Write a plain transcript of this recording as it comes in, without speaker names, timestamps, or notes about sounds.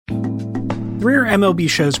The Ringer MLB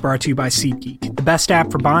show is brought to you by SeatGeek, the best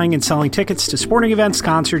app for buying and selling tickets to sporting events,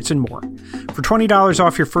 concerts, and more. For $20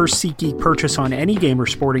 off your first SeatGeek purchase on any game or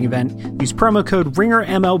sporting event, use promo code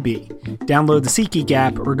RINGERMLB. Download the SeatGeek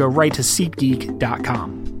app or go right to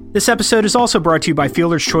SeatGeek.com. This episode is also brought to you by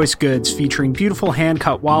Fielder's Choice Goods, featuring beautiful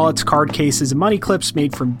hand-cut wallets, card cases, and money clips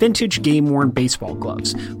made from vintage game-worn baseball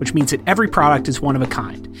gloves, which means that every product is one of a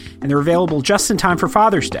kind. And they're available just in time for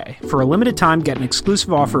Father's Day. For a limited time, get an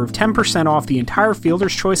exclusive offer of 10% off the entire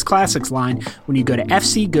Fielder's Choice Classics line when you go to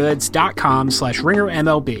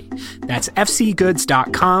fcgoods.com/RingerMLB. That's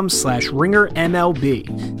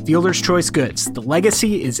fcgoods.com/RingerMLB. Fielder's Choice Goods. The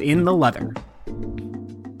legacy is in the leather.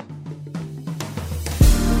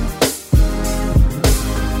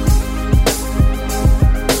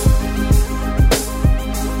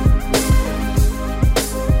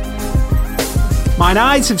 Mine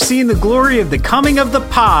eyes have seen the glory of the coming of the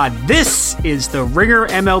pod. This is the Ringer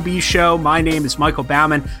MLB show. My name is Michael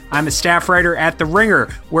Baumann. I'm a staff writer at The Ringer,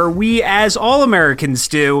 where we, as all Americans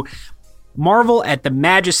do, marvel at the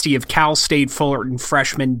majesty of Cal State Fullerton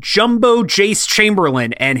freshman Jumbo Jace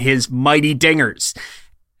Chamberlain and his mighty dingers.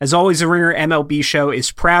 As always, the Ringer MLB show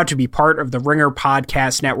is proud to be part of the Ringer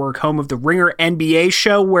Podcast Network, home of the Ringer NBA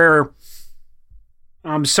show, where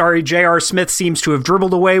I'm sorry, J.R. Smith seems to have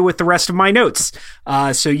dribbled away with the rest of my notes.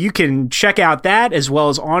 So you can check out that, as well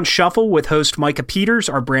as On Shuffle with host Micah Peters,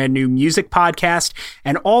 our brand new music podcast,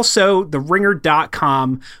 and also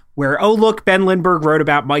theringer.com, where, oh look, Ben Lindbergh wrote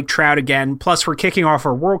about Mike Trout again. Plus, we're kicking off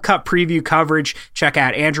our World Cup preview coverage. Check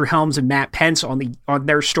out Andrew Helms and Matt Pence on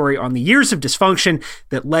their story on the years of dysfunction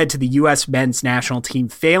that led to the U.S. men's national team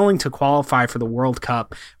failing to qualify for the World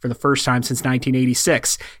Cup for the first time since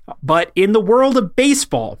 1986. But in the world of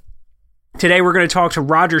baseball, today we're going to talk to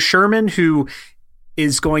Rodger Sherman, who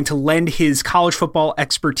is going to lend his college football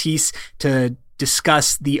expertise to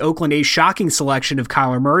discuss the Oakland A's shocking selection of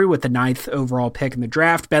Kyler Murray with the 9th overall pick in the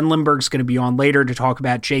draft. Ben Lindbergh's going to be on later to talk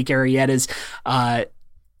about Jake Arrieta's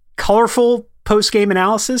colorful post-game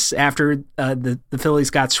analysis after the Phillies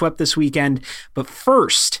got swept this weekend. But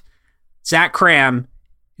first, Zach Kram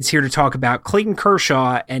is here to talk about Clayton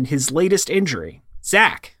Kershaw and his latest injury.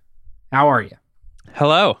 Zach, how are you?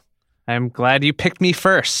 Hello. I'm glad you picked me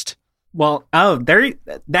first. Well,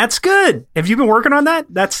 that's good. Have you been working on that?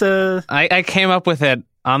 I came up with it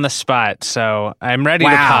on the spot, so I'm ready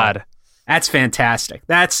to pod. That's fantastic.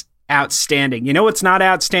 That's outstanding. You know what's not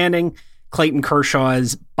outstanding? Clayton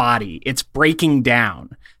Kershaw's body. It's breaking down.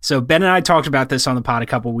 So Ben and I talked about this on the pod a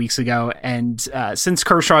couple weeks ago, and since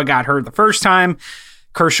Kershaw got hurt the first time,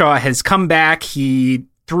 Kershaw has come back. He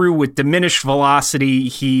threw with diminished velocity.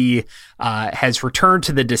 He has returned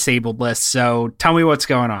to the disabled list. So tell me what's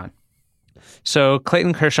going on. So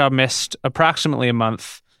Clayton Kershaw missed approximately a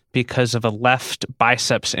month because of a left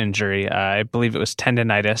biceps injury. I believe it was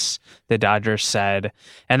tendonitis, the Dodgers said.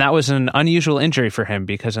 And that was an unusual injury for him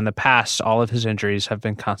because in the past, all of his injuries have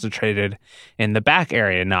been concentrated in the back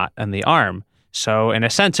area, not in the arm. So in a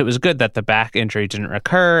sense, it was good that the back injury didn't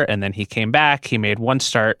recur. And then he came back. He made one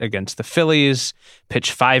start against the Phillies,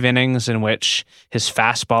 pitched 5 innings in which his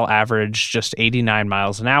fastball averaged just 89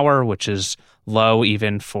 miles an hour, which is low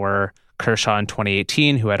even for Kershaw in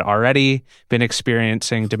 2018, who had already been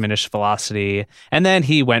experiencing diminished velocity. And then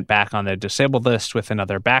he went back on the disabled list with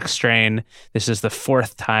another back strain. This is the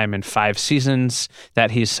 4th time in 5 seasons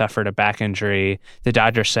that he's suffered a back injury. The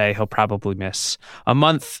Dodgers say he'll probably miss a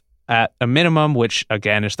month at a minimum, which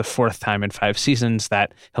again is the 4th time in 5 seasons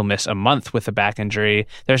that he'll miss a month with a back injury.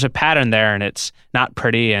 There's a pattern there, and it's not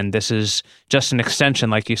pretty. And this is just an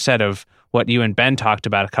extension, like you said, of what you and Ben talked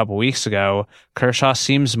about a couple weeks ago. Kershaw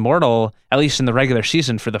seems mortal, at least in the regular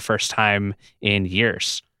season, for the first time in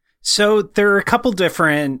years. So there are a couple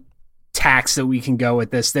different tacks that we can go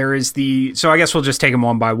with this. So I guess we'll just take them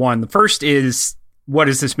one by one. The first is, what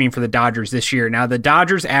does this mean for the Dodgers this year? Now, the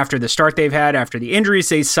Dodgers, after the start they've had, after the injuries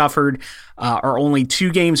they suffered, are only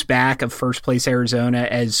 2 games back of first place Arizona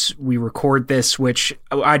as we record this, which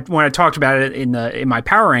when I talked about it in my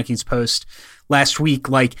Power Rankings post last week,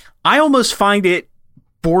 I almost find it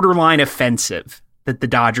borderline offensive that the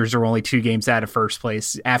Dodgers are only 2 games out of first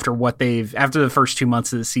place after the first 2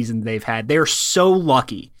 months of the season they've had. They're so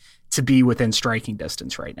lucky to be within striking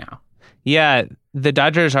distance right now. Yeah, the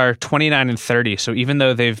Dodgers are 29-30, so even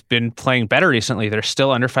though they've been playing better recently, they're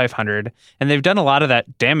still under 500, and they've done a lot of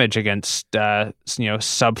that damage against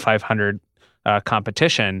sub 500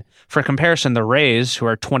 competition. For comparison, the Rays, who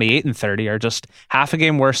are 28-30, are just half a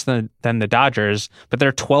game worse than the Dodgers, but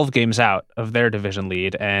they're 12 games out of their division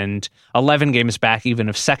lead and 11 games back even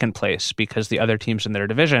of second place because the other teams in their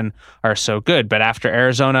division are so good. But after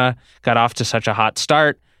Arizona got off to such a hot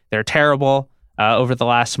start, they're terrible. Over the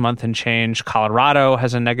last month and change, Colorado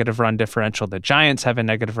has a negative run differential. The Giants have a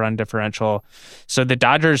negative run differential. So the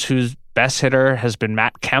Dodgers, whose best hitter has been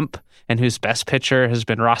Matt Kemp and whose best pitcher has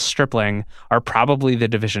been Ross Stripling, are probably the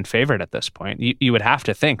division favorite at this point. You would have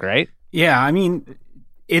to think, right? Yeah, I mean,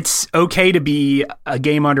 it's okay to be a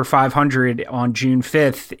game under 500 on June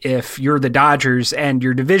 5th if you're the Dodgers and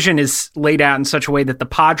your division is laid out in such a way that the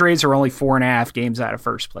Padres are only 4.5 games out of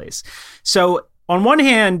first place. So on one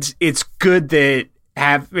hand, it's good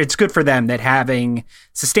for them that having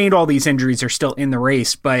sustained all these injuries, they're still in the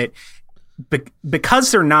race, but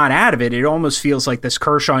because they're not out of it, it almost feels like this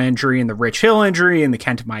Kershaw injury and the Rich Hill injury and the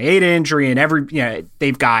Kenta Maeda injury and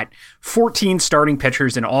they've got 14 starting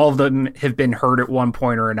pitchers and all of them have been hurt at one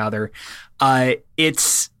point or another.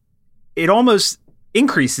 It almost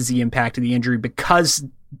increases the impact of the injury because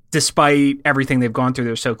despite everything they've gone through,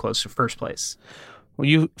 they're so close to first place. Well,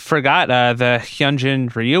 you forgot the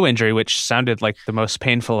Hyunjin Ryu injury, which sounded like the most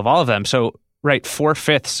painful of all of them. So, right,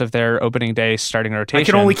 4/5 of their opening day starting rotation. I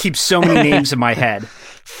can only keep so many names in my head.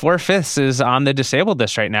 4/5 is on the disabled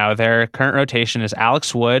list right now. Their current rotation is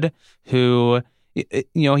Alex Wood, who,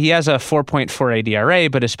 he has a 4.48 ERA,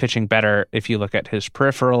 but is pitching better if you look at his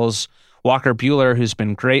peripherals. Walker Buehler, who's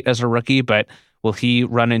been great as a rookie, but will he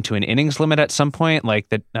run into an innings limit at some point, like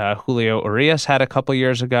Julio Urias had a couple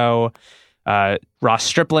years ago? Ross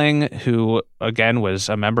Stripling, who again was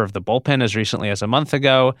a member of the bullpen as recently as a month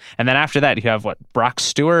ago. And then after that, you have Brock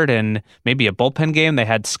Stewart and maybe a bullpen game. They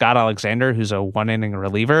had Scott Alexander, who's a 1-inning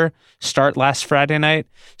reliever, start last Friday night.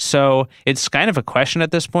 So it's kind of a question at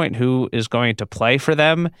this point who is going to play for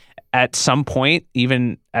them. At some point,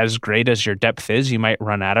 even as great as your depth is, you might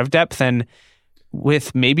run out of depth. And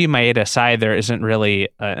with maybe Maeda aside, there isn't really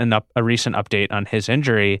a recent update on his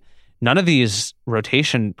injury. None of these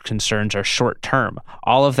rotation concerns are short-term.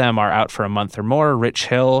 All of them are out for a month or more. Rich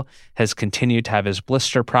Hill has continued to have his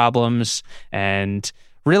blister problems. And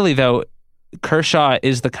really, though, Kershaw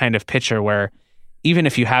is the kind of pitcher where even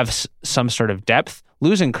if you have some sort of depth,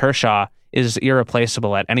 losing Kershaw is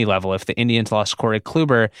irreplaceable at any level. If the Indians lost Corey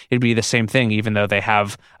Kluber, it'd be the same thing, even though they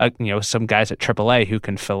have some guys at AAA who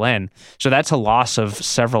can fill in. So that's a loss of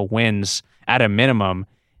several wins at a minimum.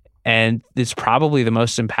 And it's probably the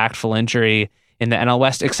most impactful injury in the NL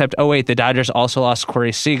West, except, the Dodgers also lost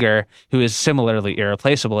Corey Seager, who is similarly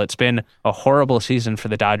irreplaceable. It's been a horrible season for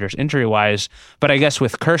the Dodgers injury-wise. But I guess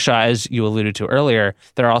with Kershaw, as you alluded to earlier,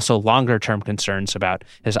 there are also longer-term concerns about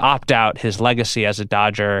his opt-out, his legacy as a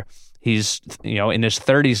Dodger. He's, in his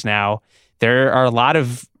 30s now. There are a lot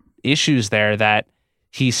of issues there that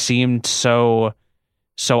he seemed so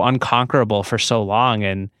unconquerable for so long,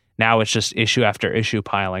 and now it's just issue after issue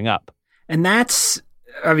piling up. And that's,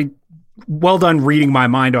 well done reading my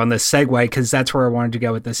mind on this segue, because that's where I wanted to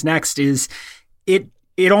go with this next, is it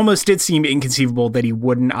almost did seem inconceivable that he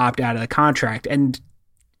wouldn't opt out of the contract. And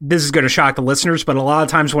this is going to shock the listeners, but a lot of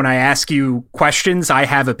times when I ask you questions, I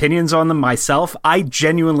have opinions on them myself. I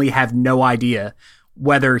genuinely have no idea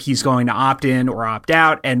whether he's going to opt in or opt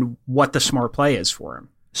out and what the smart play is for him.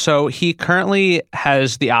 So he currently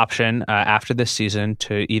has the option after this season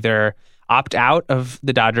to either opt out of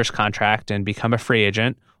the Dodgers contract and become a free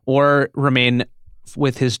agent or remain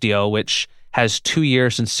with his deal, which has 2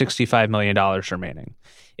 years and $65 million remaining.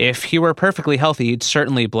 If he were perfectly healthy, he'd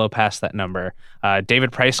certainly blow past that number.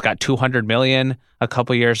 David Price got $200 million a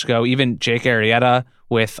couple years ago. Even Jake Arrieta,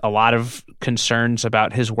 with a lot of concerns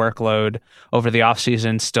about his workload over the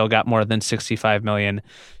offseason, still got more than $65 million.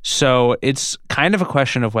 So it's kind of a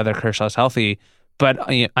question of whether Kershaw's healthy. But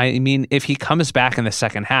I mean, if he comes back in the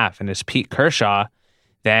second half and is Pete Kershaw,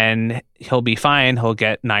 then he'll be fine. He'll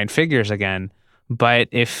get 9 figures again. But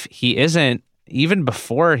if he isn't, even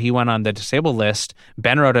before he went on the disabled list,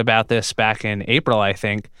 Ben wrote about this back in April, I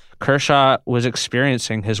think. Kershaw was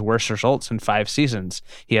experiencing his worst results in 5 seasons.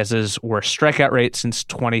 He has his worst strikeout rate since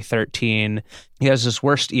 2013. He has his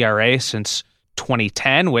worst ERA since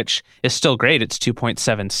 2010, which is still great. It's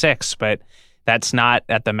 2.76, but that's not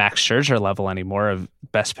at the Max Scherzer level anymore of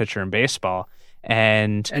best pitcher in baseball.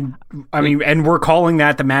 And we're calling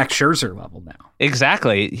that the Max Scherzer level now.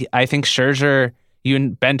 Exactly. I think Scherzer, you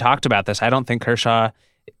and Ben talked about this. I don't think Kershaw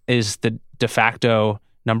is the de facto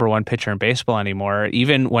number 1 pitcher in baseball anymore,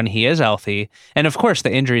 even when he is healthy. And of course,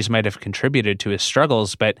 the injuries might have contributed to his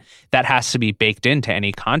struggles, but that has to be baked into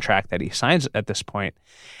any contract that he signs at this point.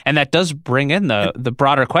 And that does bring in the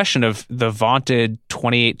broader question of the vaunted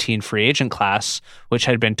 2018 free agent class, which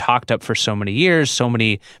had been talked up for so many years. So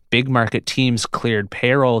many big market teams cleared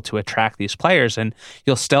payroll to attract these players, and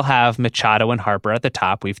you'll still have Machado and Harper at the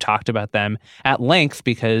top. We've talked about them at length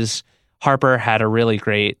because Harper had a really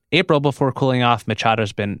great April before cooling off.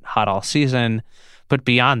 Machado's been hot all season. But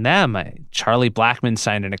beyond them, Charlie Blackmon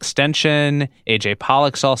signed an extension. AJ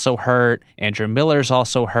Pollock's also hurt. Andrew Miller's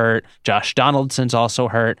also hurt. Josh Donaldson's also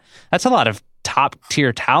hurt. That's a lot of top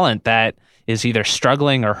tier talent that is either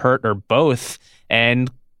struggling or hurt or both, and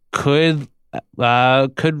could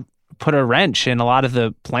put a wrench in a lot of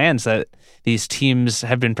the plans that these teams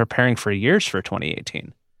have been preparing for years for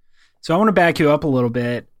 2018. So I want to back you up a little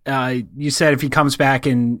bit. You said if he comes back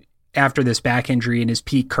and after this back injury and his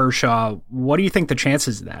peak Kershaw, what do you think the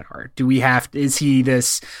chances of that are? Is he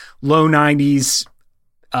this low 90s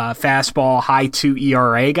fastball, high 2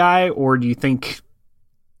 ERA guy, or do you think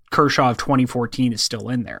Kershaw of 2014 is still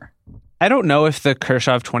in there? I don't know if the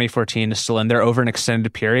Kershaw of 2014 is still in there over an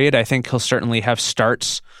extended period. I think he'll certainly have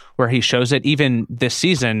starts where he shows it. Even this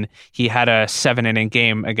season, he had a 7-inning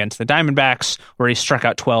game against the Diamondbacks where he struck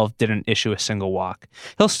out 12, didn't issue a single walk.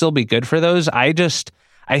 He'll still be good for those.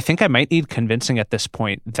 I think I might need convincing at this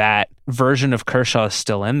point that version of Kershaw is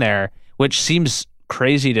still in there, which seems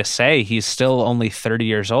crazy to say. He's still only 30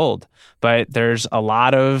 years old, but there's a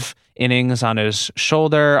lot of innings on his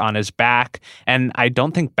shoulder, on his back, and I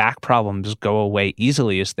don't think back problems go away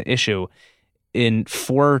easily is the issue. In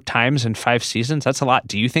 4 times in 5 seasons, that's a lot.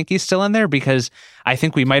 Do you think he's still in there? Because I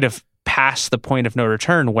think we might have passed the point of no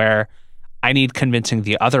return where I need convincing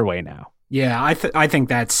the other way now. Yeah, I think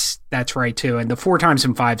that's right too. And the 4 times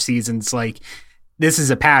in 5 seasons, like, this is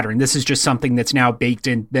a pattern. This is just something that's now baked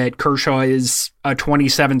in, that Kershaw is a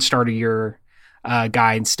 27 start a year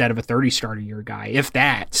guy instead of a 30 start a year guy, if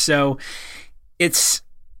that. So it's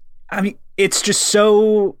just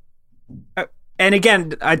so, and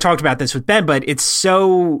again, I talked about this with Ben, but it's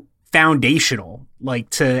so foundational, like,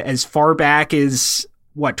 to as far back as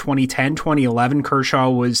 2010, 2011, Kershaw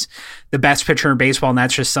was the best pitcher in baseball, and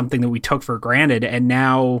that's just something that we took for granted. And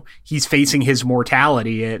now he's facing his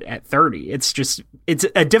mortality at 30. It's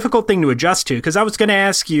a difficult thing to adjust to, because I was going to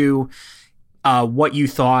ask you what you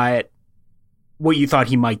thought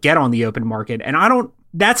he might get on the open market. And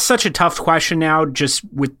that's such a tough question now, just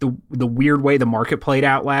with the weird way the market played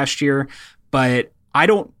out last year. But I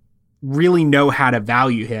don't really know how to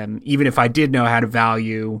value him, even if I did know how to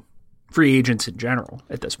value free agents in general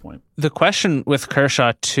at this point. The question with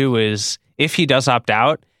Kershaw too is, if he does opt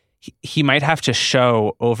out, he might have to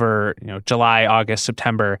show over July, August,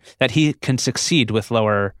 September that he can succeed with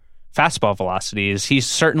lower fastball velocities. He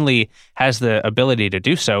certainly has the ability to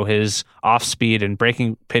do so. His off speed and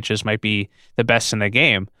breaking pitches might be the best in the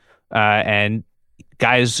game. And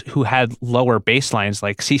guys who had lower baselines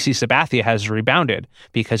like CC Sabathia has rebounded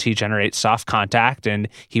because he generates soft contact and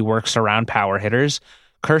he works around power hitters.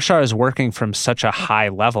 Kershaw is working from such a high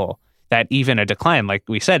level that even a decline, like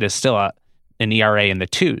we said, is still an ERA in the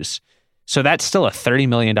 2s. So that's still a $30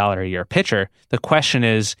 million a year pitcher. The question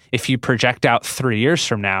is, if you project out 3 years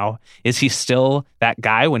from now, is he still that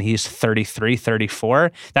guy when he's 33,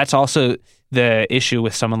 34? That's also the issue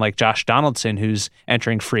with someone like Josh Donaldson, who's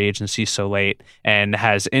entering free agency so late and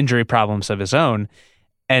has injury problems of his own.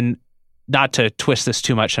 And not to twist this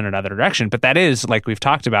too much in another direction, but that is, like we've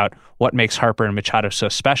talked about, what makes Harper and Machado so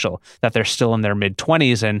special, that they're still in their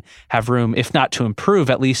mid-20s and have room, if not to improve,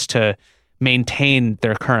 at least to maintain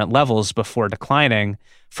their current levels before declining.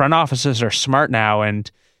 Front offices are smart now, and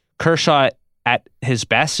Kershaw at his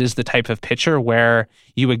best is the type of pitcher where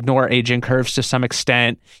you ignore aging curves to some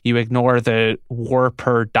extent, you ignore the WAR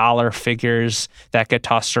per dollar figures that get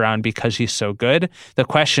tossed around because he's so good. The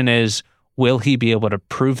question is, will he be able to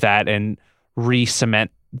prove that and re-cement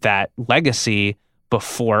that legacy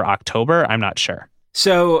before October? I'm not sure.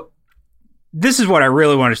 So this is what I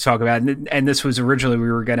really wanted to talk about, and this was originally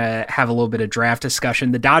we were going to have a little bit of draft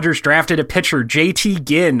discussion. The Dodgers drafted a pitcher, JT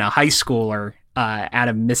Ginn, a high schooler out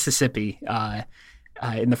of Mississippi,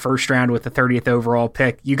 in the first round with the 30th overall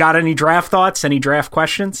pick. You got any draft thoughts, any draft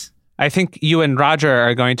questions? I think you and Rodger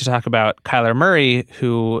are going to talk about Kyler Murray,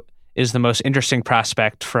 who is the most interesting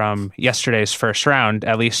prospect from yesterday's first round,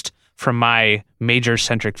 at least from my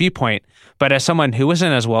major-centric viewpoint. But as someone who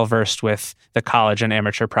isn't as well-versed with the college and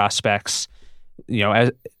amateur prospects,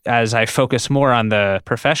 as I focus more on the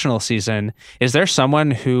professional season, is there someone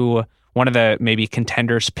who, one of the maybe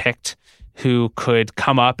contenders picked, who could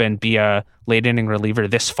come up and be a late-inning reliever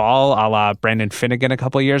this fall, a la Brandon Finnegan a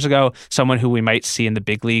couple of years ago, someone who we might see in the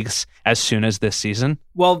big leagues as soon as this season?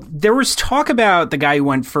 Well, there was talk about the guy who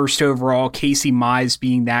went first overall, Casey Mize,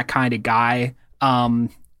 being that kind of guy. And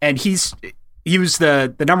he was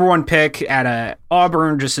the number 1 pick at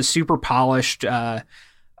Auburn, just a super polished,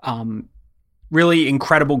 really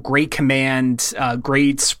incredible, great command,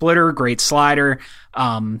 great splitter, great slider.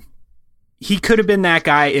 he could have been that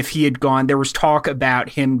guy if he had gone. There was talk about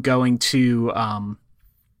him going to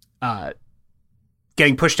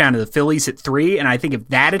getting pushed down to the Phillies at 3. And I think if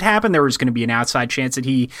that had happened, there was going to be an outside chance that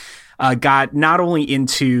he got not only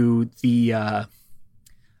into the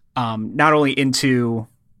bullpen,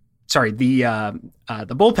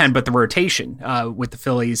 but the rotation with the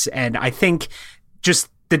Phillies. And I think just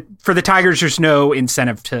for the Tigers, there's no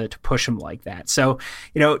incentive to push him like that. So,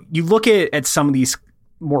 you look at some of these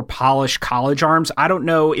more polished college arms. I don't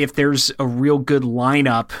know if there's a real good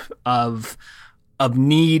lineup of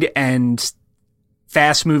need and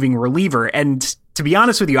fast moving reliever. And to be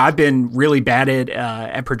honest with you, I've been really bad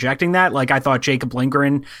at projecting that. Like I thought Jacob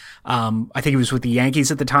Lindgren, I think he was with the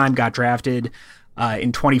Yankees at the time, got drafted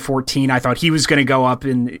in 2014. I thought he was going to go up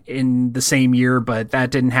in the same year, but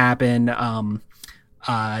that didn't happen.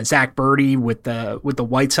 Zach Birdie with the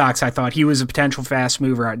White Sox, I thought he was a potential fast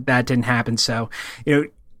mover. That didn't happen. So,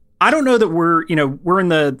 I don't know that we're in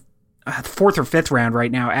the 4th or 5th round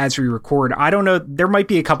right now as we record. I don't know. There might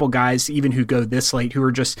be a couple guys even who go this late who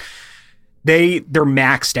are just, they're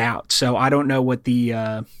maxed out. So I don't know what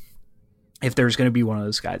if there's going to be one of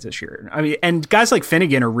those guys this year. I mean, and guys like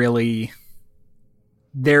Finnegan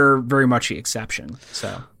they're very much the exception.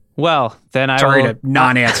 So, well, then sorry to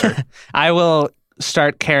non-answer. I will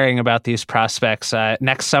start caring about these prospects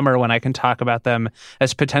next summer when I can talk about them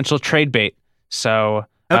as potential trade bait. So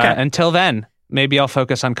until then, maybe I'll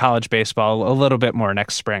focus on college baseball a little bit more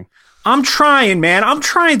next spring. I'm trying, man. I'm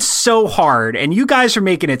trying so hard, and you guys are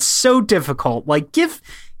making it so difficult. Like,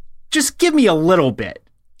 just give me a little bit.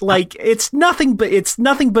 Like, it's nothing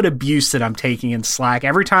but abuse that I'm taking in Slack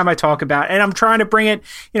every time I talk about, and I'm trying to bring it.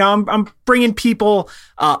 I'm bringing people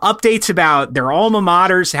updates about their alma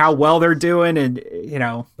maters, how well they're doing, and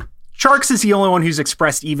Sharks is the only one who's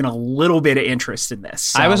expressed even a little bit of interest in this.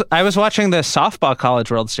 So. I was watching the softball College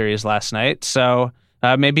World Series last night, so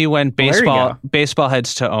maybe when baseball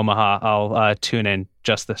heads to Omaha, I'll tune in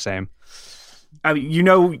just the same. I mean,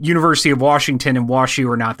 University of Washington and WashU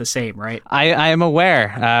are not the same, right? I am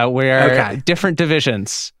aware. We're different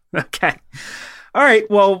divisions. Okay. All right.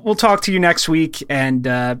 Well, we'll talk to you next week, and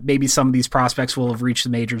maybe some of these prospects will have reached the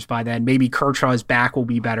majors by then. Maybe Kershaw's back will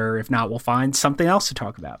be better. If not, we'll find something else to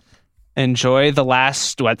talk about. Enjoy the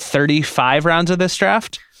last 35 rounds of this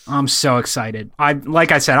draft. I'm so excited.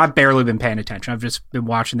 Like I said, I've barely been paying attention. I've just been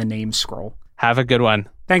watching the names scroll. Have a good one.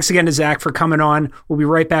 Thanks again to Zach for coming on. We'll be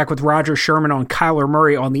right back with Rodger Sherman on Kyler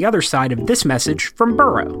Murray on the other side of this message from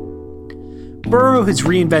Burrow. Burrow has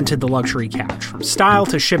reinvented the luxury couch. From style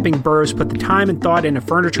to shipping, Burrow's put the time and thought into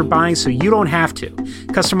furniture buying so you don't have to.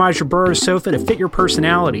 Customize your Burrow sofa to fit your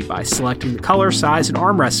personality by selecting the color, size, and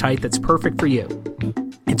armrest height that's perfect for you.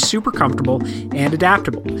 It's super comfortable and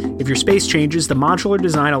adaptable. If your space changes, the modular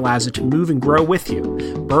design allows it to move and grow with you.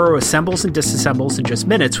 Burrow assembles and disassembles in just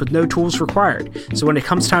minutes with no tools required. So when it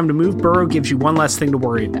comes time to move, Burrow gives you one less thing to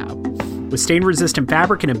worry about. With stain-resistant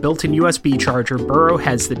fabric and a built-in USB charger, Burrow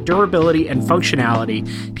has the durability and functionality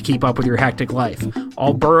to keep up with your hectic life.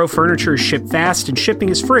 All Burrow furniture is shipped fast and shipping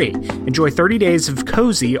is free. Enjoy 30 days of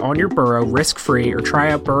cozy on your Burrow risk-free, or try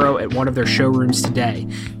out Burrow at one of their showrooms today.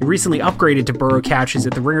 We recently upgraded to Burrow couches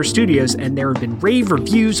at the Ringer Studios, and there have been rave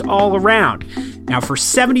reviews all around. Now for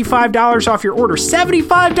 $75 off your order,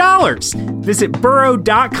 $75! Visit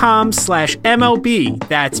burrow.com/MLB.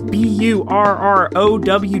 That's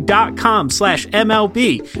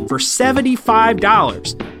BURROW.com/MLB for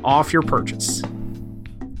 $75 off your purchase.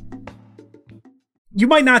 You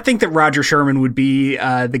might not think that Rodger Sherman would be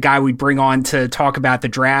the guy we'd bring on to talk about the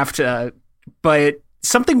draft, but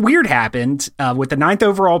something weird happened with the 9th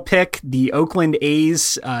overall pick. The Oakland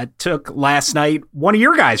A's took last night one of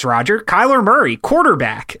your guys, Rodger, Kyler Murray,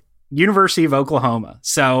 quarterback, University of Oklahoma.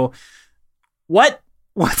 So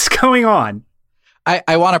what's going on?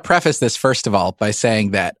 I want to preface this, first of all, by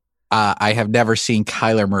saying that I have never seen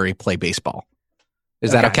Kyler Murray play baseball.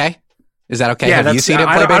 Is that okay? Is that okay? Yeah, have you seen him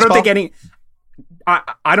play baseball?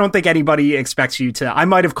 I don't think anybody expects you to. I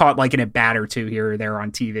might have caught like an at bat or two here or there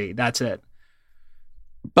on TV. That's it.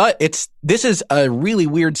 But this is a really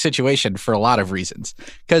weird situation for a lot of reasons.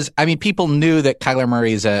 Because, I mean, people knew that Kyler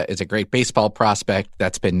Murray is a great baseball prospect.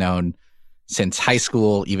 That's been known since high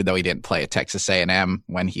school, even though he didn't play at Texas A&M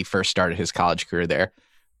when he first started his college career there.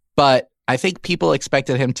 But I think people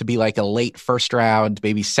expected him to be like a late first round,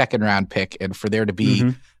 maybe second round pick, and for there to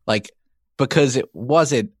be like, because it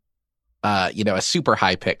wasn't, a super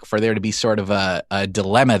high pick, for there to be sort of a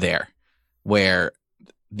dilemma there where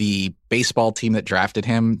the baseball team that drafted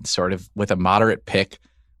him sort of with a moderate pick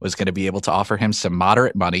was going to be able to offer him some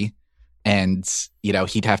moderate money and,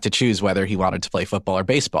 he'd have to choose whether he wanted to play football or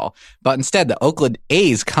baseball. But instead, the Oakland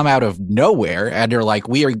A's come out of nowhere and are like,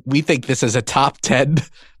 we think this is a top 10,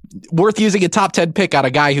 worth using a top 10 pick on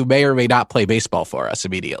a guy who may or may not play baseball for us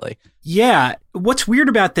immediately. Yeah. What's weird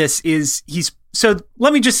about this is so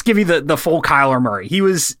let me just give you the full Kyler Murray. He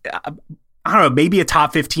was, I don't know, maybe a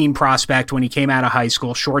top 15 prospect when he came out of high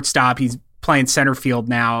school, shortstop. He's playing center field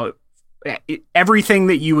now. Everything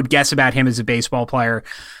that you would guess about him as a baseball player,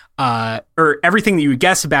 or everything that you would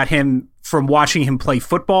guess about him from watching him play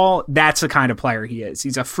football, that's the kind of player he is.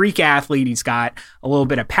 He's a freak athlete. He's got a little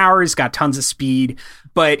bit of power. He's got tons of speed,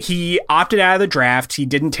 but he opted out of the draft. He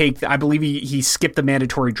didn't take, I believe he skipped the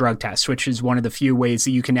mandatory drug test, which is one of the few ways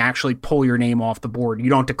that you can actually pull your name off the board.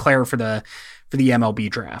 You don't declare for the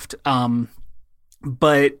MLB draft. And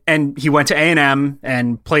he went to A&M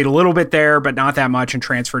and played a little bit there, but not that much, and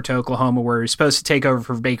transferred to Oklahoma, where he was supposed to take over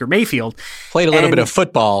for Baker Mayfield. Played a little bit of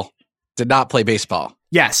football, did not play baseball.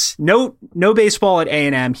 Yes. No baseball at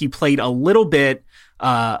A&M. He played a little bit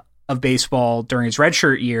of baseball during his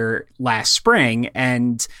redshirt year last spring,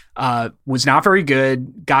 and was not very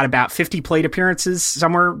good. Got about 50 plate appearances,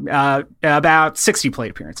 somewhere about 60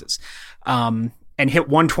 plate appearances. And hit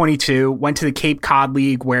 122, went to the Cape Cod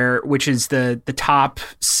League, which is the top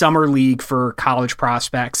summer league for college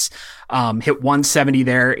prospects. Hit 170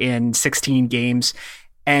 there in 16 games,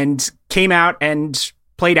 and came out and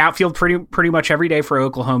played outfield pretty much every day for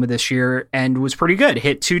Oklahoma this year, and was pretty good.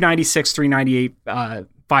 Hit 296, 398,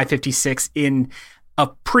 556 in a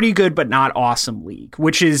pretty good but not awesome league,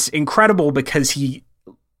 which is incredible because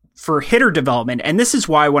for hitter development, and this is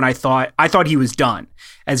why when I thought he was done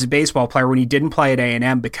as a baseball player when he didn't play at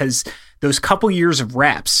A&M, because those couple years of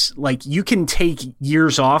reps, like, you can take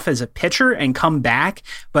years off as a pitcher and come back,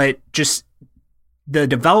 but just the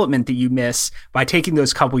development that you miss by taking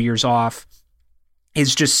those couple years off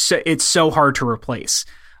is just, it's so hard to replace.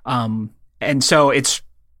 And so it's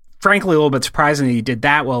frankly a little bit surprising that he did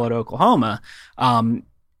that well at Oklahoma.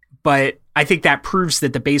 But I think that proves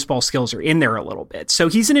that the baseball skills are in there a little bit. So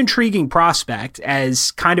he's an intriguing prospect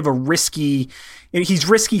as kind of he's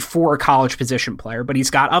risky for a college position player, but he's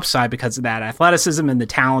got upside because of that athleticism, and the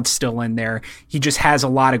talent's still in there. He just has a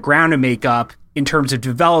lot of ground to make up in terms of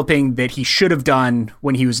developing that he should have done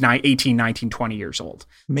when he was 18, 19, 20 years old.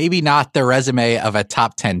 Maybe not the resume of a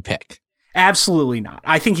top 10 pick. Absolutely not.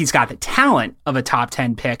 I think he's got the talent of a top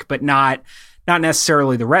 10 pick, but not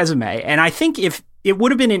necessarily the resume. And I think it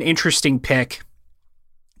would have been an interesting pick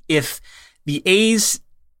if the A's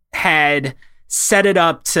had set it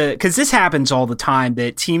up to, because this happens all the time,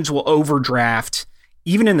 that teams will overdraft,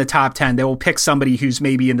 even in the top 10, they will pick somebody who's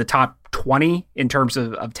maybe in the top 20 in terms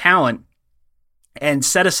of talent, and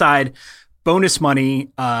set aside bonus money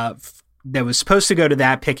that was supposed to go to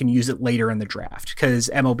that pick and use it later in the draft, because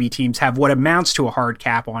MLB teams have what amounts to a hard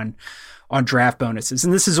cap on draft bonuses.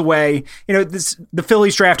 And this is a way, the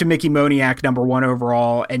Phillies drafted Mickey Moniak #1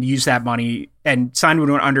 overall and used that money and signed him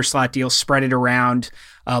to an underslot deal, spread it around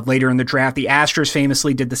later in the draft. The Astros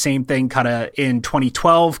famously did the same thing, in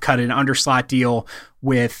 2012, cut an underslot deal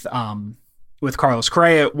with Carlos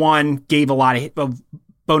Correa at 1, gave a lot of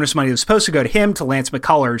bonus money that was supposed to go to him to Lance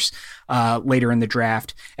McCullers later in the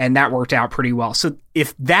draft, and that worked out pretty well. So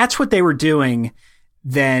if that's what they were doing,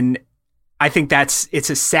 then I think it's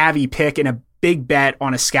a savvy pick and a big bet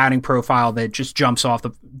on a scouting profile that just jumps off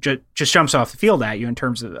the field at you in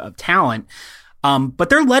terms of talent. But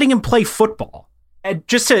they're letting him play football. And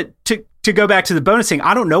just to go back to the bonus thing,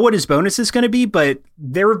 I don't know what his bonus is going to be, but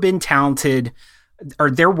there were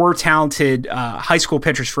talented high school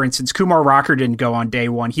pitchers. For instance, Kumar Rocker didn't go on day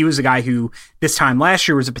one. He was a guy who this time last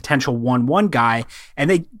year was a potential 1-1 guy, and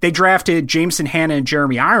they drafted Jameson Hanna and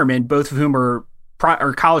Jeremy Ironman, both of whom are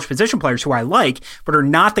college position players who I like, but are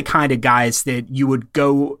not the kind of guys that you would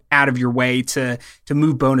go out of your way to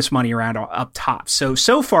move bonus money around up top.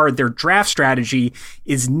 So far, their draft strategy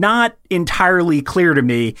is not entirely clear to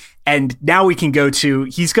me. And now we can go to,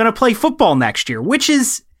 he's going to play football next year, which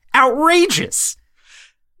is outrageous.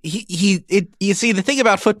 You see, the thing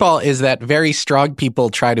about football is that very strong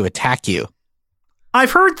people try to attack you.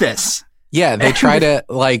 I've heard this. Yeah, they try to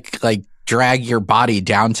like drag your body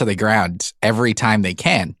down to the ground every time they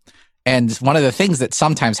can. And one of the things that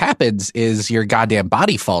sometimes happens is your goddamn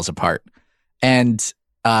body falls apart. And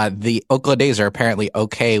the Oakland A's are apparently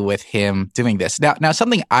okay with him doing this. Now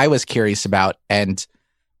something I was curious about, and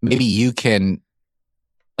maybe you can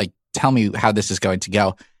tell me how this is going to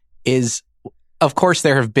go, is, of course,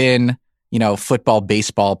 there have been, football,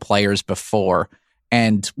 baseball players before.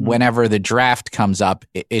 And whenever the draft comes up,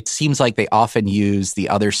 it seems like they often use the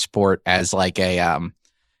other sport as a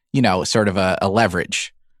sort of a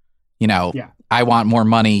leverage. I want more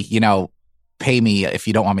money, pay me if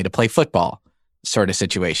you don't want me to play football sort of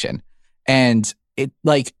situation. And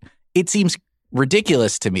it seems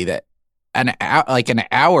ridiculous to me that an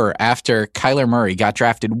hour after Kyler Murray got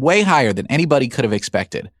drafted way higher than anybody could have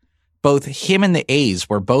expected, both him and the A's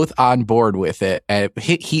were both on board with it.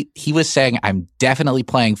 He was saying, I'm definitely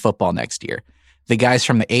playing football next year. The guys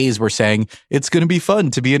from the A's were saying, it's going to be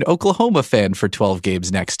fun to be an Oklahoma fan for 12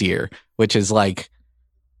 games next year, which is like,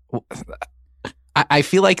 I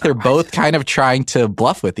feel like they're both kind of trying to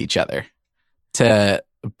bluff with each other.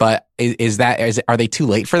 But are they too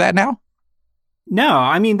late for that now? No,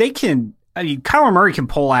 I mean, Kyler Murray can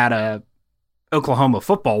pull out a Oklahoma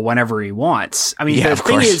football whenever he wants. I mean, the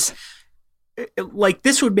thing is, like,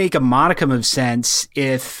 this would make a modicum of sense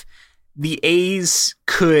if the A's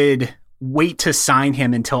could wait to sign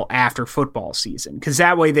him until after football season, because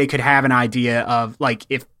that way they could have an idea of, like,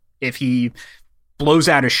 if he blows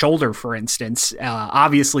out his shoulder, for instance,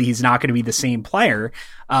 obviously he's not going to be the same player,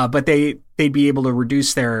 but they'd be able to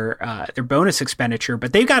reduce their bonus expenditure,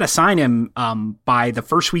 but they've got to sign him by the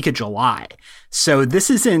first week of July. So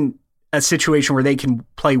this isn't a situation where they can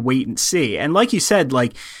play wait and see. And like you said,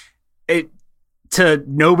 like, it, to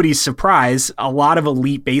nobody's surprise, a lot of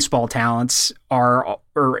elite baseball talents or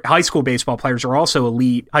high school baseball players are also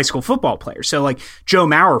elite high school football players. So like Joe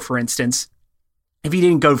Mauer, for instance, if he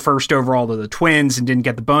didn't go first overall to the Twins and didn't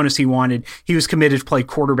get the bonus he wanted, he was committed to play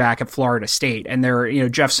quarterback at Florida State. And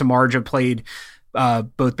Jeff Samardzija played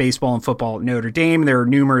both baseball and football at Notre Dame. There are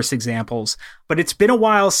numerous examples, but it's been a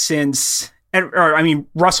while since,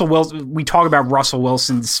 Russell Wilson, we talk about Russell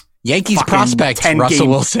Wilson's Yankees prospect, Russell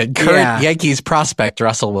Wilson. Current Yankees prospect,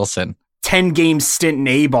 Russell Wilson. 10-game stint in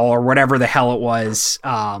A-ball or whatever the hell it was.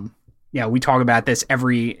 We talk about this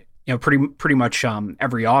pretty much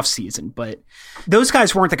every offseason, but those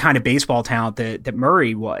guys weren't the kind of baseball talent that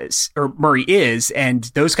Murray was, or Murray is, and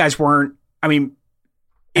those guys weren't, and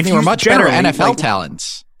they were much better NFL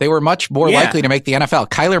talents. They were much more likely to make the NFL.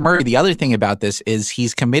 Kyler Murray, the other thing about this is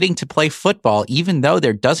he's committing to play football, even though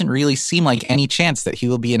there doesn't really seem like any chance that he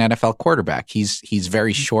will be an NFL quarterback. He's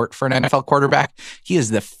very short for an NFL quarterback. He is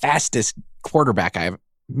the fastest quarterback I've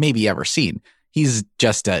maybe ever seen. He's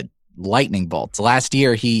just a lightning bolt. Last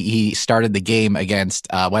year, he started the game against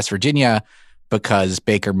West Virginia because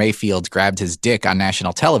Baker Mayfield grabbed his dick on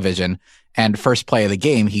national television, and first play of the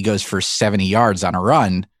game, he goes for 70 yards on a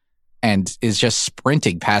run and is just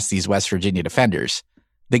sprinting past these West Virginia defenders.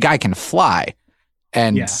 The guy can fly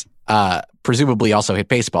and presumably also hit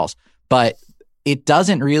baseballs, but it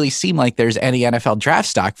doesn't really seem like there's any NFL draft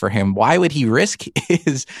stock for him. Why would he risk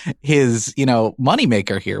his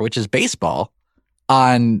moneymaker here, which is baseball,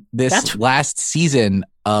 on this last season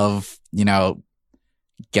of,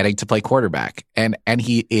 getting to play quarterback? And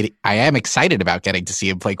I am excited about getting to see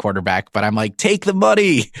him play quarterback, but I'm like, take the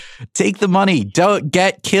money, don't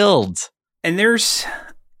get killed. And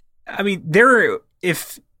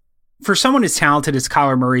if for someone as talented as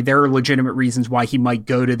Kyler Murray, there are legitimate reasons why he might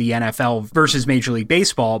go to the NFL versus Major League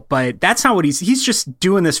Baseball, but that's not what he's just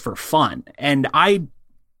doing this for fun. And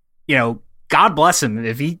God bless him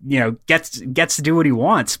if he, gets to do what he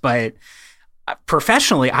wants. But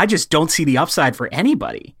professionally, I just don't see the upside for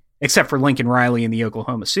anybody except for Lincoln Riley and the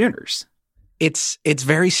Oklahoma Sooners. It's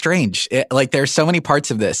very strange. There's so many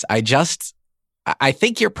parts of this. I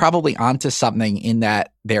think you're probably onto something in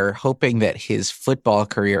that they're hoping that his football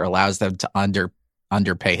career allows them to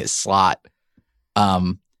underpay his slot.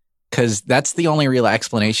 Because that's the only real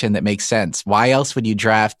explanation that makes sense. Why else would you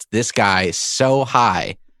draft this guy so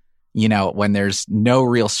high, when there's no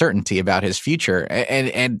real certainty about his future,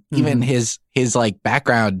 and even his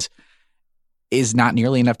background is not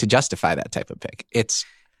nearly enough to justify that type of pick.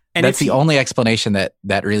 That's the only explanation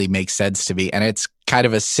that really makes sense to me. And it's kind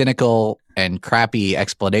of a cynical and crappy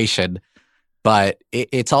explanation, but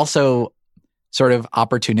it's also sort of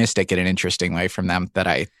opportunistic in an interesting way from them that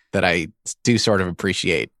I do sort of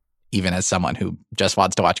appreciate, even as someone who just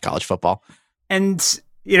wants to watch college football. And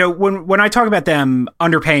when I talk about them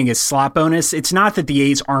underpaying his slot bonus, it's not that the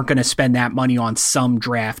A's aren't going to spend that money on some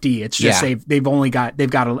draftee. It's just they've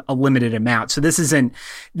got a limited amount. So this isn't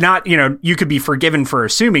you could be forgiven for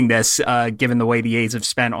assuming this, given the way the A's have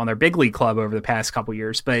spent on their big league club over the past couple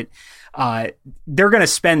years. But they're going to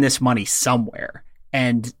spend this money somewhere,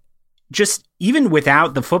 and just even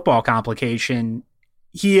without the football complication,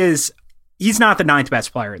 he's not the 9th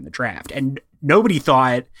best player in the draft, and nobody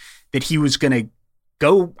thought that he was going to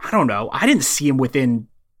go. I don't know. I didn't see him within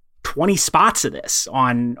 20 spots of this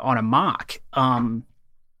on a mock.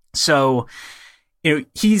 So,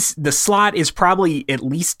 the slot is probably at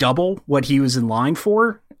least double what he was in line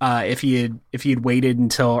for. if he had waited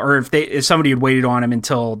until, or if somebody had waited on him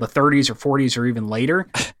until the 30s or 40s or even later.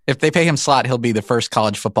 If they pay him slot, he'll be the first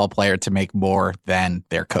college football player to make more than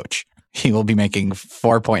their coach. He will be making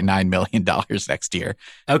 $4.9 million next year.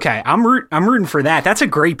 Okay, I'm rooting for that. That's a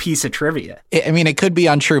great piece of trivia. I mean, it could be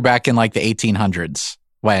untrue back in like the 1800s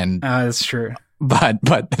when. That's true. But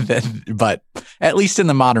at least in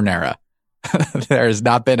the modern era, there has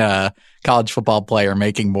not been a college football player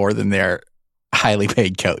making more than their highly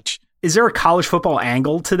paid coach. Is there a college football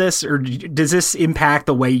angle to this, or does this impact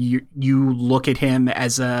the way you look at him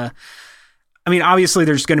as a? I mean, obviously,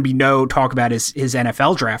 there's going to be no talk about his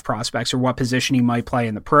NFL draft prospects or what position he might play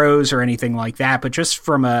in the pros or anything like that. But just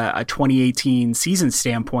from a 2018 season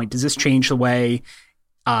standpoint, does this change the way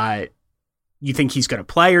you think he's going to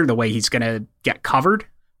play or the way he's going to get covered?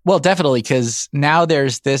 Well, definitely, because now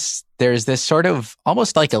there's this sort of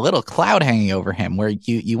almost like a little cloud hanging over him where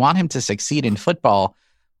you want him to succeed in football,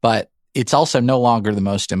 but it's also no longer the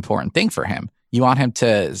most important thing for him. You want him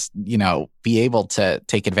to, be able to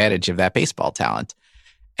take advantage of that baseball talent.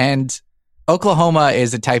 And Oklahoma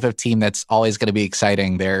is the type of team that's always going to be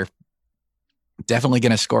exciting. They're definitely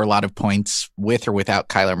going to score a lot of points with or without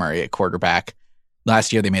Kyler Murray at quarterback.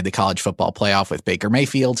 Last year, they made the college football playoff with Baker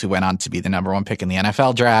Mayfield, who went on to be the number one pick in the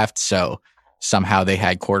NFL draft. So somehow they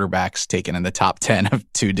had quarterbacks taken in the top 10 of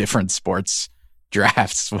two different sports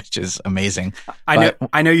drafts, which is amazing.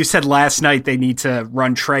 I know you said last night they need to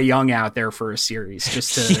run Trae Young out there for a series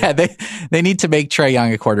just to. Yeah, they need to make Trae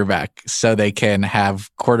Young a quarterback so they can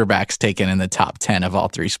have quarterbacks taken in the top 10 of all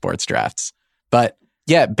three sports drafts. But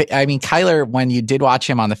yeah, I mean, Kyler, when you did watch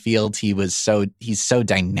him on the field, he's so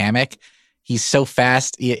dynamic. He's so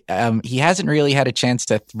fast. He hasn't really had a chance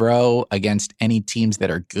to throw against any teams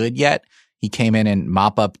that are good yet. He came in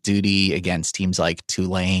mop-up duty against teams like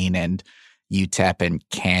Tulane and UTEP and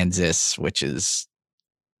Kansas,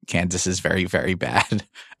 Kansas is very, very bad.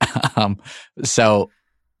 So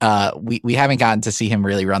we haven't gotten to see him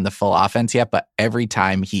really run the full offense yet, but every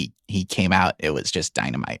time he came out, it was just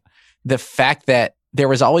dynamite. The fact that there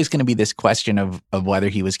was always going to be this question of whether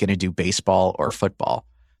he was going to do baseball or football.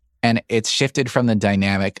 And it's shifted from the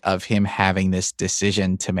dynamic of him having this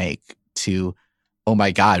decision to make to, oh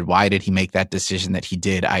my God, why did he make that decision that he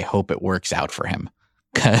did? I hope it works out for him.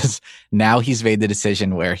 Because now he's made the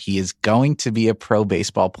decision where he is going to be a pro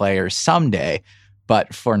baseball player someday.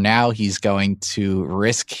 But for now, he's going to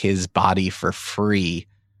risk his body for free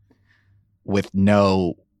with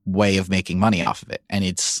no way of making money off of it. And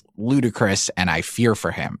it's ludicrous, and I fear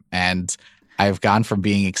for him. And I've gone from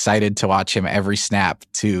being excited to watch him every snap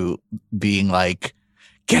to being like,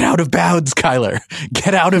 get out of bounds, Kyler.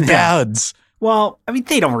 Get out of bounds. Well, I mean,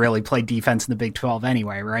 they don't really play defense in the Big 12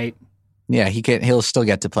 anyway, right? Yeah, he'll still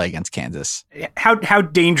get to play against Kansas. How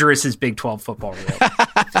dangerous is Big 12 football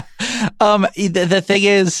really? The thing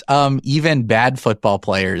is, even bad football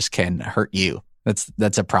players can hurt you.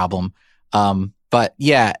 That's a problem. But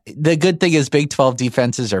yeah, the good thing is Big 12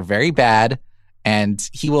 defenses are very bad. And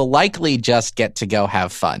he will likely just get to go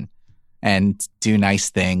have fun and do nice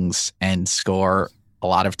things and score a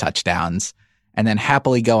lot of touchdowns and then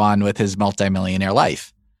happily go on with his multimillionaire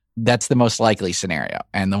life. That's the most likely scenario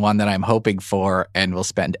and the one that I'm hoping for and will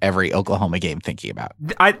spend every Oklahoma game thinking about.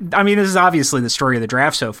 I mean, this is obviously the story of the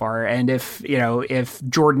draft so far. And if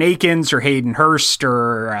Jordan Akins or Hayden Hurst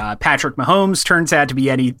or Patrick Mahomes turns out to be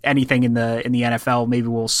anything in the NFL, maybe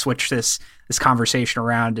we'll switch this conversation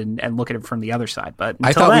around and look at it from the other side. But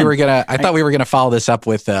I thought we were gonna follow this up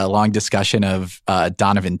with a long discussion of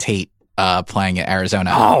Donovan Tate playing at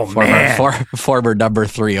Arizona. Former number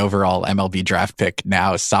 3 overall MLB draft pick,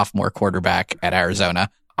 now sophomore quarterback at Arizona.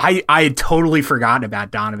 I had totally forgotten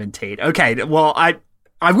about Donovan Tate. Okay, well,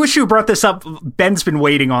 I wish you brought this up. Ben's been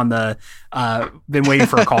waiting for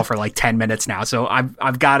a call for like 10 minutes now, so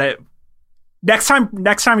I've got it. Next time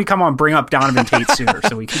you come on, bring up Donovan Tate sooner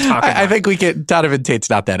so we can talk about I think we can. Donovan Tate's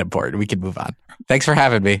not that important. We can move on. Thanks for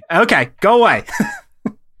having me. Okay, go away.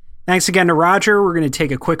 Thanks again to Rodger. We're going to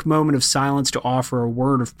take a quick moment of silence to offer a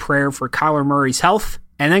word of prayer for Kyler Murray's health,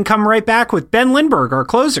 and then come right back with Ben Lindbergh, our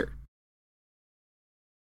closer.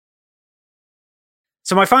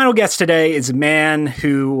 So my final guest today is a man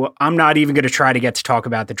who I'm not even going to try to get to talk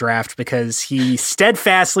about the draft because he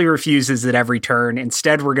steadfastly refuses at every turn.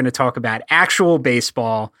 Instead, we're going to talk about actual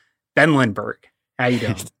baseball. Ben Lindbergh, how you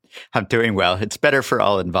doing? I'm doing well. It's better for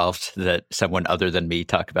all involved that someone other than me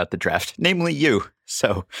talk about the draft, namely you.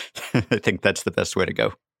 So I think that's the best way to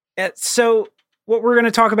go. So what we're going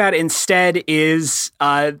to talk about instead is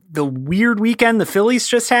the weird weekend the Phillies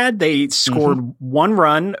just had. They scored one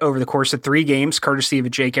run over the course of 3 games, courtesy of a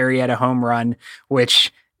Jake Arrieta home run,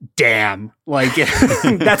 which damn, like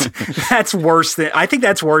that's worse than, I think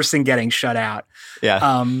that's worse than getting shut out.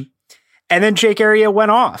 Yeah. And then Jake Arrieta went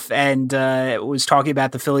off and was talking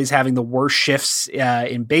about the Phillies having the worst shifts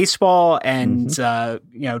in baseball and,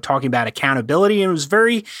 talking about accountability. And it was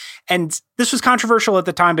and this was controversial at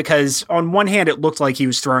the time because on one hand, it looked like he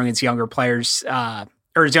was throwing his younger players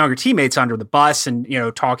or his younger teammates under the bus and,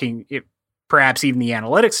 talking perhaps even the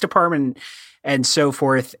analytics department and so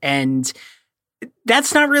forth. And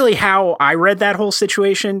that's not really how I read that whole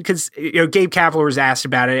situation because, Gabe Kapler was asked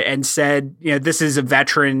about it and said, this is a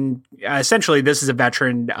veteran, essentially this is a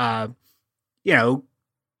veteran, talking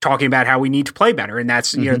about how we need to play better. And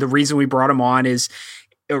that's, the reason we brought him on is,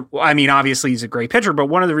 I mean, obviously he's a great pitcher, but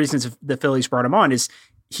one of the reasons the Phillies brought him on is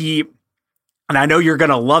and I know you're going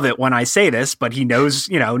to love it when I say this, but he knows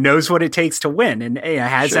what it takes to win and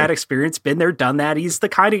has that experience, been there, done that. He's the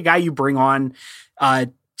kind of guy you bring on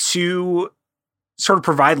to sort of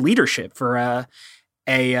provide leadership for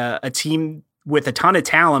a team with a ton of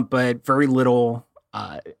talent, but very little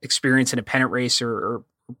experience in a pennant race or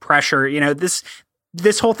pressure.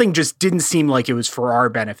 This whole thing just didn't seem like it was for our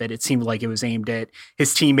benefit. It seemed like it was aimed at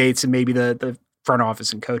his teammates and maybe the front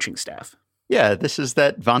office and coaching staff. Yeah, this is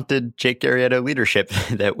that vaunted Jake Arrieta leadership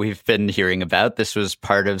that we've been hearing about. This was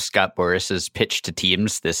part of Scott Boras's pitch to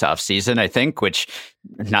teams this offseason, I think, which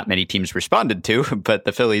not many teams responded to, but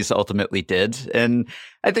the Phillies ultimately did. And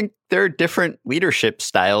I think there are different leadership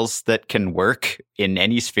styles that can work in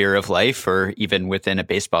any sphere of life or even within a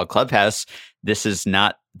baseball clubhouse. This is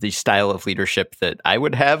not the style of leadership that I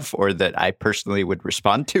would have or that I personally would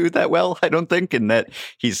respond to that well, I don't think, in that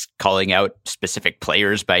he's calling out specific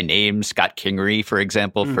players by name. Scott Kingery, for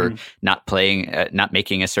example, for not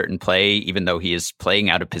making a certain play, even though he is playing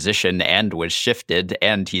out of position and was shifted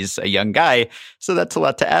and he's a young guy. So that's a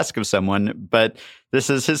lot to ask of someone, but this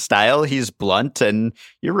is his style. He's blunt, and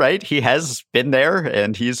you're right. He has been there,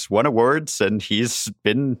 and he's won awards, and he's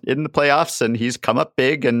been in the playoffs, and he's come up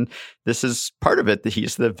big, and this is part of it. That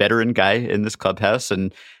he's the veteran guy in this clubhouse,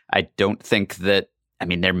 and I don't think that, I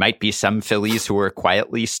mean, there might be some Phillies who are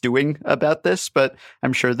quietly stewing about this, but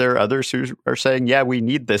I'm sure there are others who are saying, yeah, we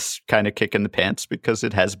need this kind of kick in the pants because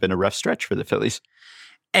it has been a rough stretch for the Phillies.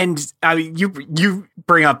 And I mean, you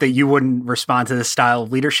bring up that you wouldn't respond to this style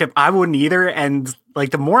of leadership. I wouldn't either. And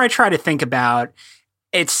like the more I try to think about,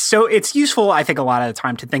 it's useful, I think, a lot of the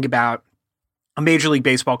time to think about a Major League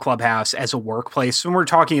Baseball clubhouse as a workplace. When we're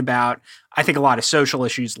talking about, I think, a lot of social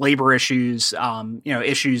issues, labor issues,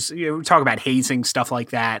 issues, we talk about hazing, stuff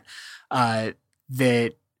like that, that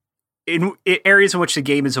in areas in which the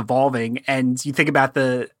game is evolving, and you think about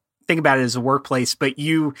it as a workplace, but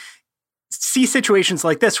you see situations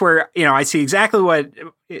like this where, I see exactly what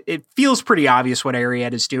it feels pretty obvious what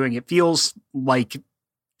Arrieta is doing. It feels like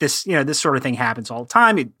this, this sort of thing happens all the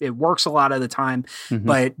time. It works a lot of the time,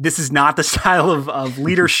 but this is not the style of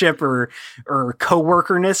leadership or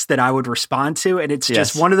coworkerness that I would respond to. And it's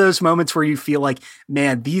just one of those moments where you feel like,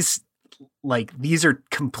 man, these are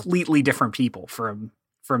completely different people from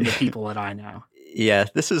the people that I know. Yeah,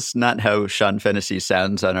 this is not how Sean Fennessy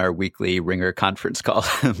sounds on our weekly Ringer conference call.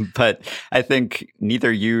 But I think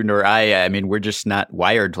neither you nor I mean, we're just not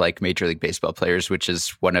wired like Major League Baseball players, which is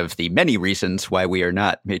one of the many reasons why we are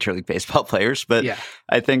not Major League Baseball players. But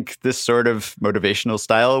I think this sort of motivational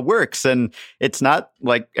style works. And it's not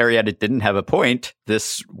like Arrieta didn't have a point.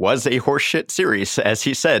 This was a horseshit series, as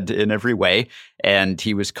he said, in every way. And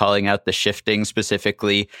he was calling out the shifting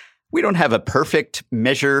specifically. We don't have a perfect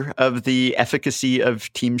measure of the efficacy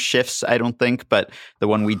of team shifts, I don't think, but the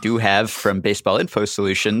one we do have from Baseball Info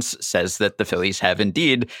Solutions says that the Phillies have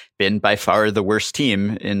indeed been by far the worst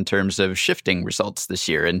team in terms of shifting results this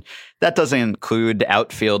year. And that doesn't include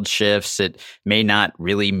outfield shifts. It may not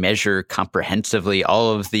really measure comprehensively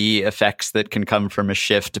all of the effects that can come from a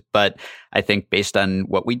shift, but I think based on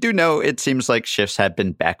what we do know, it seems like shifts have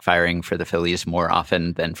been backfiring for the Phillies more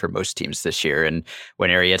often than for most teams this year. And when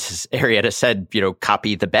Arrieta said,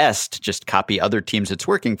 copy the best, just copy other teams it's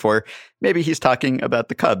working for, maybe he's talking about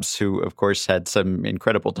the Cubs, who, of course, had some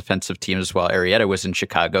incredible defensive teams while Arrieta was in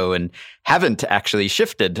Chicago and haven't actually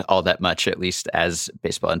shifted all that much, at least as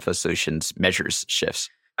Baseball Info Solutions measures shifts.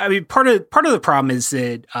 I mean, part of the problem is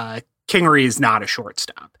that Kingery is not a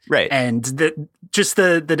shortstop. Right. And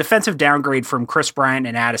the defensive downgrade from Chris Bryant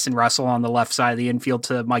and Addison Russell on the left side of the infield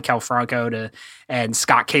to Maikel Franco and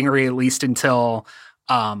Scott Kingery, at least until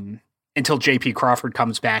JP Crawford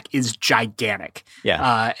comes back, is gigantic.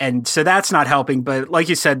 Yeah. And so that's not helping. But like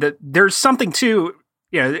you said, that there's something to,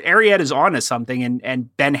 Arrieta is on to something.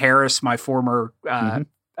 And Ben Harris, my former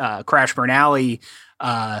Crash Bernally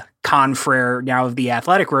confrere now of The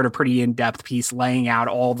Athletic wrote a pretty in-depth piece laying out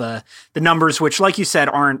all the numbers, which, like you said,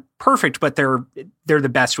 aren't perfect, but they're the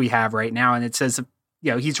best we have right now. And it says,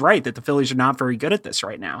 he's right that the Phillies are not very good at this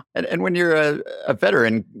right now. And when you're a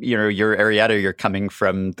veteran, you're Arrieta, you're coming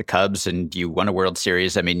from the Cubs and you won a World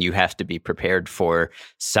Series. I mean, you have to be prepared for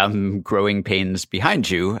some growing pains behind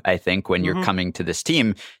you. I think when you're coming to this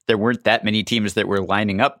team, there weren't that many teams that were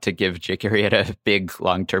lining up to give Jake Arrieta big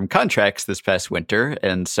long-term contracts this past winter.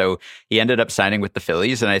 And so he ended up signing with the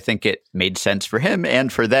Phillies. And I think it made sense for him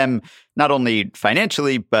and for them, not only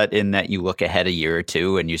financially, but in that you look ahead a year or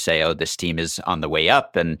two and you say, oh, this team is on the way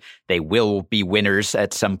up and they will be winners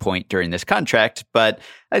at some point during this contract. But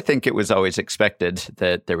I think it was always expected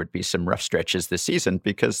that there would be some rough stretches this season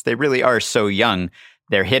because they really are so young.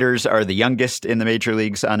 Their hitters are the youngest in the major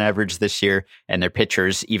leagues on average this year, and their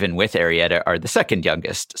pitchers, even with Arrieta, are the second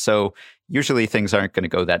youngest. So usually things aren't going to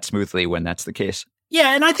go that smoothly when that's the case.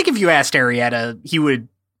 Yeah, and I think if you asked Arrieta, he would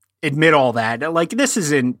admit all that. Like, this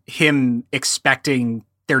isn't him expecting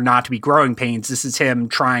there not to be growing pains. This is him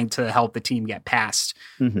trying to help the team get past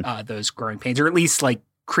those growing pains, or at least like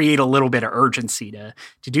create a little bit of urgency to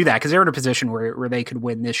do that, because they're in a position where they could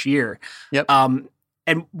win this year. Yep.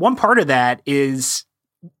 And one part of that is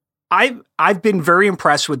I've been very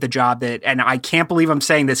impressed with the job that, and I can't believe I'm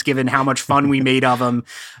saying this given how much fun we made of him,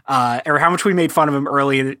 or how much we made fun of him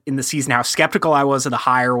early in the season, how skeptical I was of the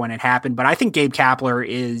hire when it happened. But I think Gabe Kapler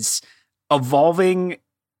is evolving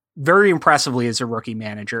very impressively as a rookie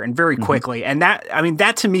manager and very quickly. And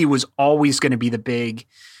that to me was always going to be the big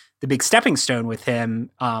stepping stone with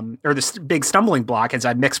him, or the big stumbling block, as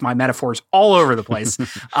I mix my metaphors all over the place,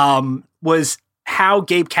 was how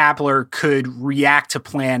Gabe Kapler could react to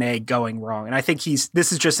plan A going wrong. And I think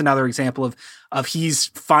this is just another example of he's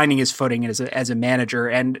finding his footing as a manager.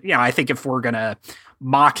 And, I think if we're going to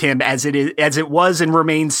mock him as it was and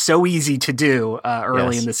remains so easy to do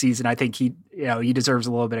early in the season, I think he deserves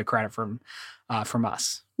a little bit of credit from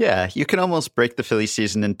us. Yeah, you can almost break the Phillies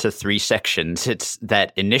season into three sections. It's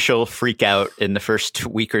that initial freak out in the first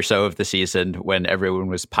week or so of the season when everyone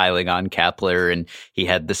was piling on Kapler and he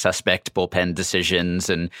had the suspect bullpen decisions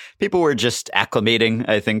and people were just acclimating,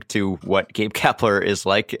 I think, to what Gabe Kapler is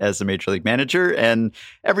like as a major league manager. And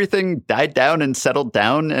everything died down and settled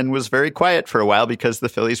down and was very quiet for a while because the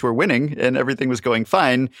Phillies were winning and everything was going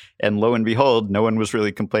fine. And lo and behold, no one was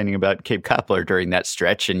really complaining about Gabe Kapler during that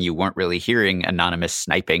stretch, and you weren't really hearing anonymous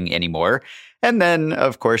sniping anymore. And then,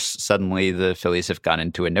 of course, suddenly the Phillies have gone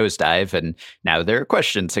into a nosedive and now there are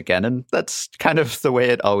questions again. And that's kind of the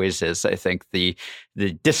way it always is. I think the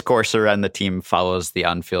discourse around the team follows the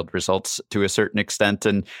on-field results to a certain extent.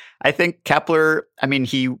 And I think Kapler,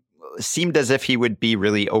 he seemed as if he would be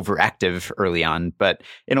really overactive early on, but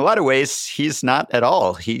in a lot of ways, he's not at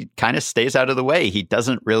all. He kind of stays out of the way. He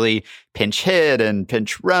doesn't really pinch hit and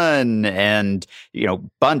pinch run and,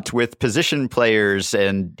 bunt with position players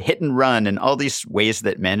and hit and run and all these ways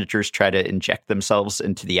that managers try to inject themselves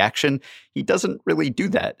into the action. He doesn't really do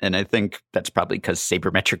that. And I think that's probably because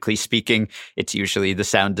sabermetrically speaking, it's usually the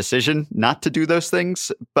sound decision not to do those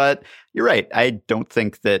things. But you're right. I don't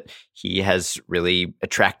think that he has really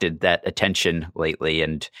attracted that attention lately.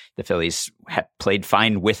 And the Phillies have played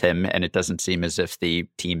fine with him. And it doesn't seem as if the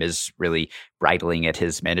team is really bridling at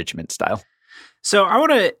his management style. So I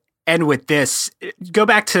want to end with this, go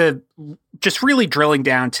back to just really drilling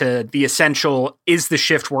down to the essential, is the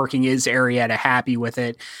shift working? Is Arrieta happy with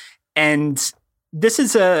it? And this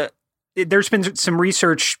is there's been some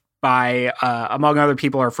research by, among other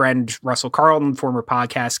people, our friend Russell Carlton, former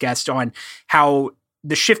podcast guest, on how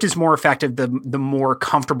the shift is more effective the more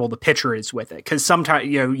comfortable the pitcher is with it. Because sometimes,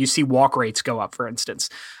 you see walk rates go up, for instance,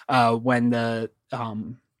 when the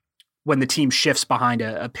team shifts behind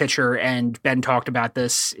a pitcher. And Ben talked about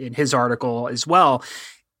this in his article as well.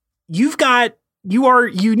 You are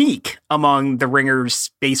unique among the Ringer's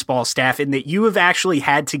baseball staff in that you have actually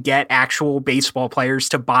had to get actual baseball players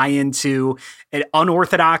to buy into an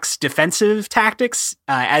unorthodox defensive tactics.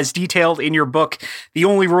 As detailed in your book, The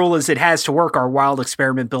Only Rule Is It Has to Work, Our Wild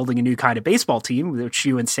Experiment Building a New Kind of Baseball Team, which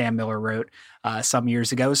you and Sam Miller wrote some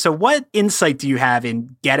years ago. So what insight do you have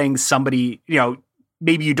in getting somebody,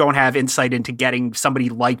 maybe you don't have insight into getting somebody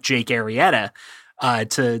like Jake Arrieta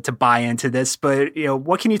to buy into this, but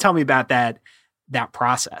what can you tell me about that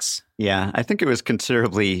process? Yeah, I think it was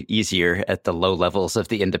considerably easier at the low levels of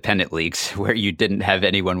the independent leagues where you didn't have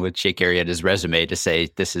anyone with Jake Arrieta's resume to say,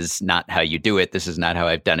 this is not how you do it. This is not how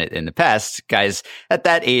I've done it in the past. Guys at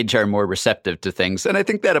that age are more receptive to things. And I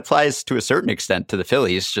think that applies to a certain extent to the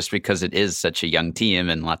Phillies just because it is such a young team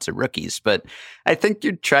and lots of rookies. But I think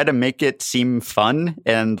you try to make it seem fun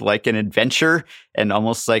and like an adventure and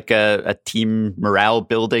almost like a team morale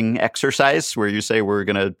building exercise where you say, we're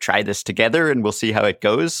going to try this together and we'll see how it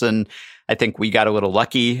goes. And I think we got a little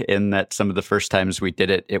lucky in that some of the first times we did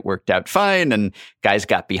it, it worked out fine and guys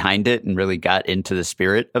got behind it and really got into the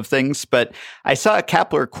spirit of things. But I saw a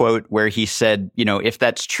Kapler quote where he said, if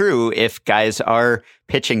that's true, if guys are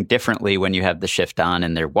pitching differently when you have the shift on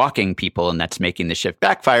and they're walking people and that's making the shift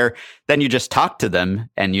backfire, then you just talk to them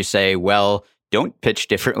and you say, well, don't pitch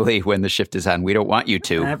differently when the shift is on. We don't want you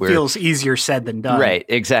to. That feels easier said than done. Right,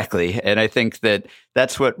 exactly. And I think that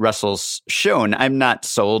that's what Russell's shown. I'm not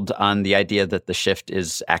sold on the idea that the shift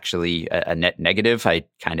is actually a net negative. I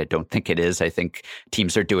kind of don't think it is. I think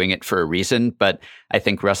teams are doing it for a reason. But I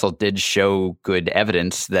think Russell did show good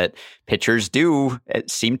evidence that pitchers do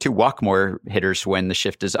seem to walk more hitters when the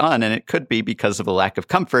shift is on. And it could be because of a lack of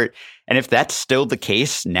comfort. And if that's still the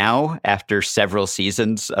case now, after several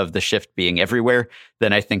seasons of the shift being everywhere,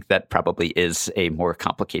 then I think that probably is a more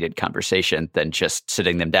complicated conversation than just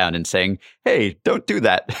sitting them down and saying, hey, don't do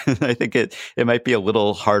that. I think it might be a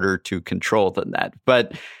little harder to control than that.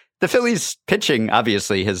 But the Phillies pitching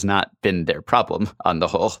obviously has not been their problem on the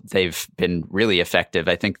whole. They've been really effective.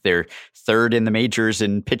 I think they're third in the majors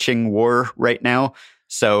in pitching WAR right now.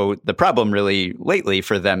 So the problem really lately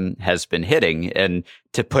for them has been hitting. And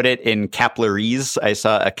to put it in Kaplerese, I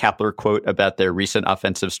saw a Kapler quote about their recent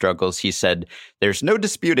offensive struggles. He said, there's no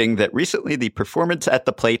disputing that recently the performance at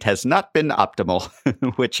the plate has not been optimal,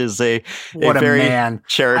 which is a very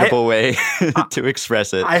charitable way to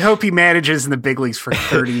express it. I hope he manages in the big leagues for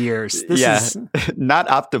 30 years. This is not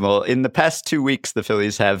optimal. In the past 2 weeks, the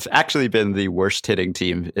Phillies have actually been the worst hitting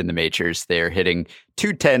team in the majors. They're hitting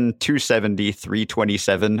 210, 270,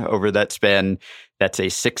 327 over that span. That's a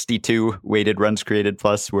 62 weighted runs created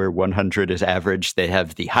plus, where 100 is average. They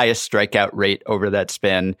have the highest strikeout rate over that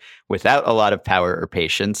span without a lot of power or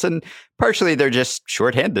patience. And partially they're just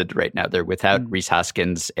shorthanded right now. They're without Rhys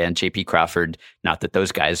Hoskins and JP Crawford. Not that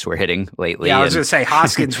those guys were hitting lately. Yeah, I was going to say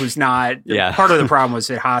Hoskins was not. Part of the problem was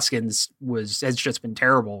that Hoskins has just been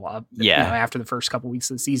terrible after the first couple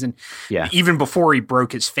weeks of the season. Yeah. Even before he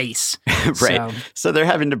broke his face. Right. So they're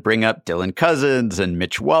having to bring up Dylan Cousins and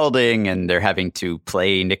Mitch Walding, and they're having to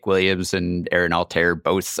play Nick Williams and Aaron Altair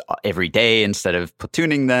both every day instead of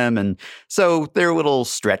platooning them. And so they're a little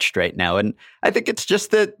stretched right now. And I think it's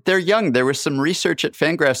just that they're young. There was some research at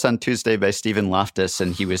Fangraphs on Tuesday by Stephen Loftus,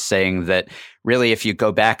 and he was saying that really, if you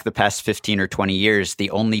go back the past 15 or 20 years,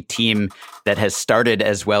 the only team that has started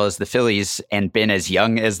as well as the Phillies and been as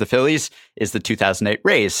young as the Phillies is the 2008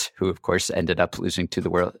 Rays, who, of course, ended up losing to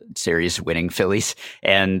the World Series winning Phillies.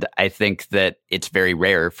 And I think that it's very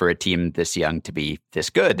rare for a team this young to be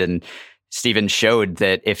this good. And Stephen showed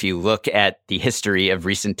that if you look at the history of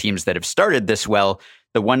recent teams that have started this well,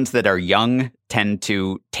 the ones that are young tend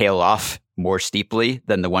to tail off more steeply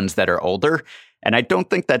than the ones that are older. And I don't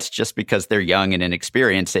think that's just because they're young and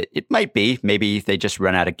inexperienced. It might be. Maybe they just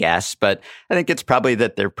run out of gas. But I think it's probably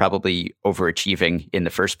that they're probably overachieving in the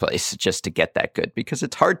first place just to get that good, because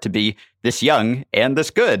it's hard to be this young and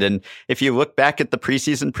this good. And if you look back at the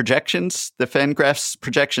preseason projections, the Fangraphs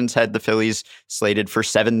projections had the Phillies slated for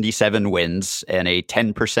 77 wins and a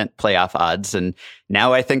 10% playoff odds. And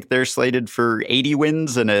now I think they're slated for 80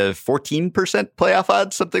 wins and a 14% playoff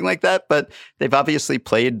odds, something like that. But they've obviously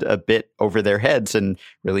played a bit over their heads, and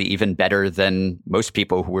really even better than most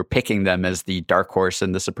people who were picking them as the dark horse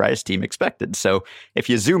and the surprise team expected. So if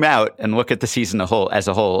you zoom out and look at the season as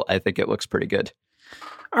a whole, I think it looks pretty good.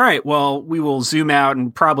 All right. Well, we will zoom out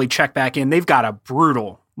and probably check back in. They've got a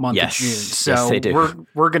brutal month of June. So yes, they do.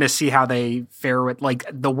 We're going to see how they fare with, like,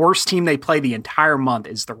 the worst team they play the entire month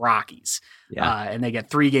is the Rockies. Yeah. And they get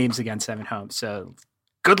 3 games against them at home. So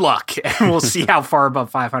good luck. And we'll see how far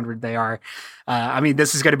above 500 they are.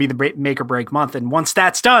 This is going to be the make or break month. And once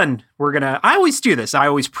that's done, I always do this. I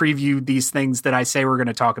always preview these things that I say we're going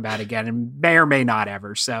to talk about again, and may or may not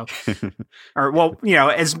ever. So,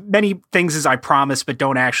 as many things as I promise, but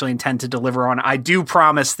don't actually intend to deliver on. I do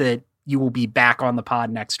promise that you will be back on the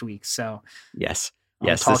pod next week. So yes,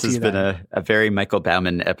 this has been a very Michael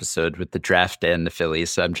Baumann episode with the draft and the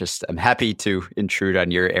Phillies. So I'm happy to intrude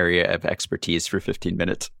on your area of expertise for 15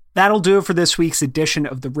 minutes. That'll do it for this week's edition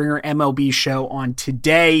of the Ringer MLB show on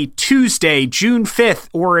today, Tuesday, June 5th,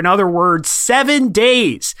 or in other words, 7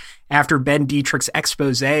 days after Ben Dietrich's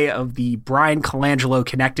expose of the Brian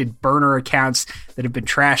Colangelo-connected burner accounts that have been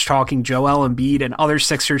trash-talking Joel Embiid and other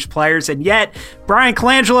Sixers players, and yet Brian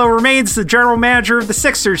Colangelo remains the general manager of the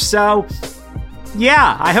Sixers, so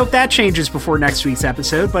yeah, I hope that changes before next week's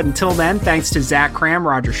episode. But until then, thanks to Zach Kram,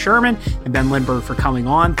 Rodger Sherman, and Ben Lindbergh for coming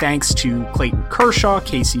on. Thanks to Clayton Kershaw,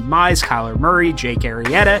 Casey Mize, Kyler Murray, Jake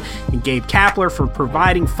Arrieta, and Gabe Kapler for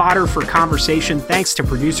providing fodder for conversation. Thanks to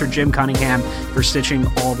producer Jim Cunningham for stitching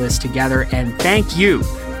all this together. And thank you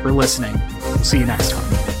for listening. We'll see you next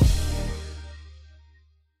time.